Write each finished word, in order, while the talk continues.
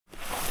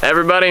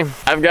Everybody,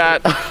 I've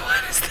got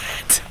What is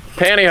that?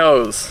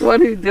 pantyhose. What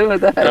are you doing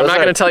with that? And I'm not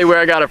gonna tell you where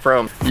I got it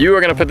from. You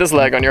are gonna put this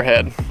leg on your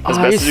head as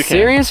best as you can. Are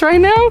you serious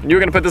right now? You're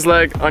gonna put this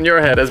leg on your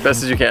head as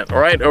best as you can,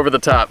 right over the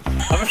top.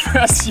 I'm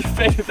impressed you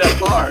faded that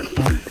far.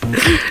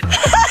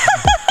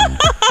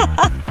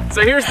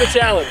 So here's the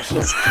challenge.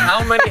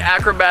 How many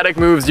acrobatic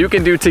moves you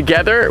can do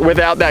together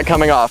without that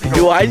coming off?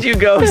 Why'd you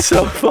go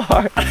so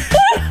far?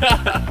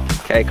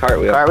 Okay,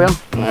 cartwheel. Cartwheel?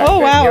 Right, Oh,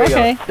 wow, here we go.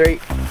 okay. 3,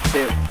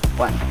 2,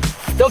 1.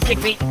 Don't kick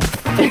me.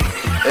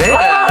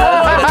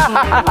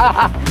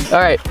 All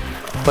right,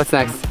 what's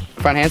next?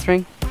 Front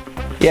handspring?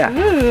 Yeah. Can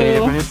you do Ooh.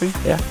 front handspring?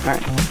 Yeah. All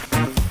right.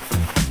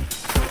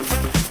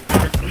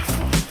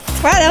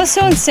 Wow, that was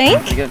so insane.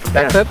 You good?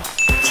 Back flip?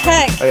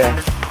 Check. Oh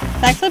yeah.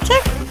 Backflip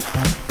check?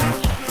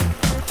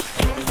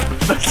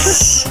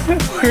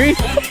 3,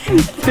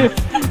 2,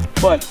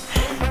 1.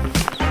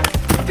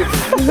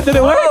 Did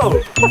it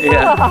work?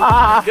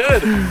 Yeah.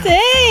 Good.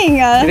 Dang.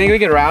 You think we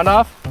could round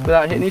off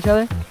without hitting each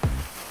other?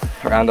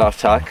 Round off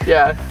tuck.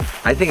 Yeah.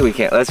 I think we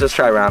can. Let's just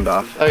try round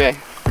off. Okay.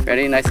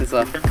 Ready? Nice and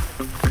slow.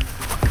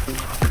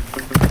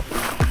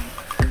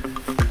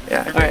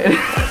 Yeah. All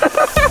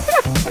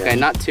right. Okay,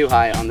 not too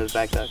high on this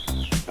back tuck.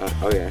 Oh,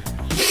 okay.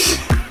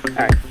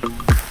 All right.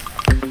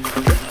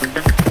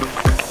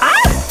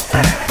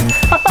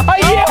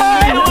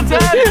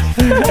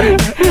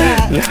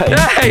 Yeah!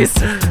 Nice.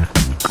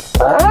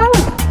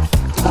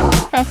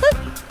 Front flip?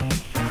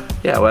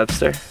 Yeah,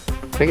 Webster.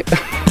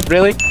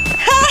 Really?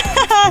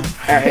 All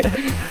right.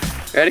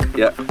 Ready?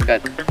 Yeah.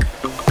 Good.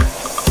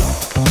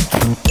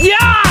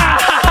 Yeah!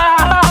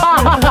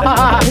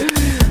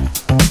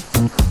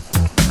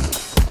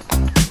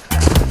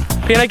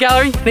 Peanut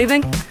gallery?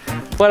 Anything?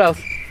 What else?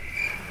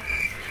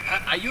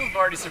 You have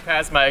already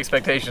surpassed my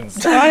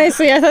expectations.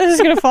 Honestly, I thought this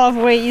was gonna fall off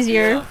way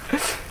easier.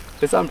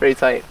 It's on pretty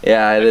tight.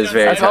 Yeah, it is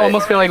very I tight.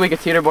 almost feel like we could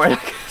teeter board.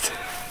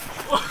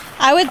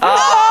 I would.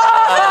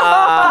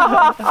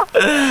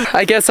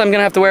 I guess I'm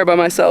gonna have to wear it by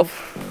myself.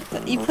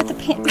 You put the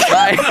pin.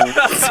 Bye.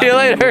 See you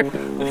later.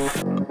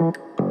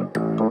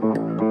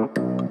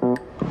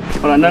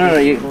 Hold on, no,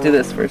 you do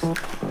this first.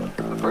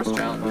 The first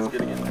challenge is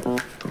getting in there.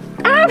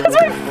 Ah, that's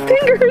my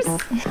fingers.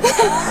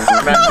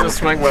 Imagine a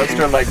swing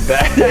Webster like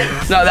that.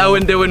 No, that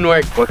wouldn't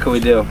work. What can we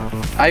do?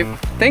 I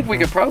think we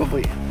could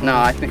probably. No,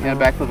 I think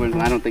backflip would.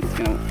 I don't think it's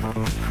gonna.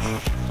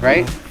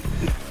 Right?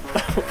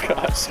 Oh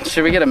gosh.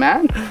 Should we get a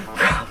mat?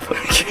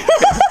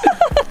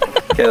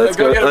 Okay, let's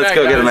go. Let's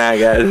go get a mat,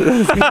 guys.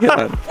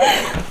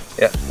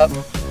 Yeah. Up.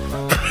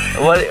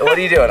 What are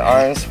you doing?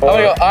 Arms I'm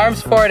forward. gonna go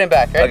arms forward and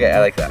back. Right? Okay, I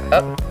like that.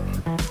 Up.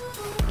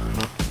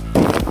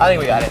 I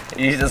think we got it.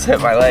 You just hit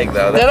my leg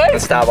though. Did That's I? gonna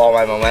stop all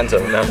my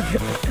momentum. No.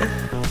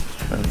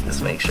 Let me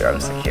just make sure I'm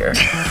secure.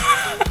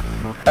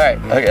 All right.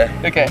 Okay.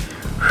 Okay.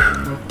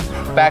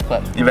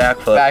 Backflip. You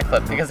backflip.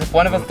 Backflip. Because if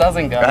one of us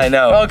doesn't go. I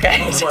know.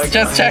 Okay.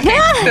 Just checking.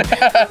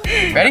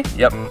 Ready?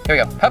 Yep. Here we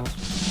go. Up.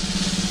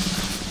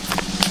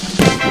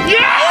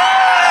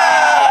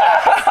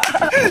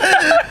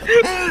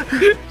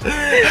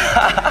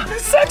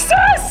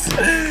 Success!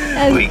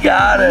 We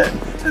got it.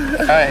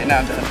 All right. Now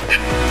I'm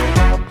done.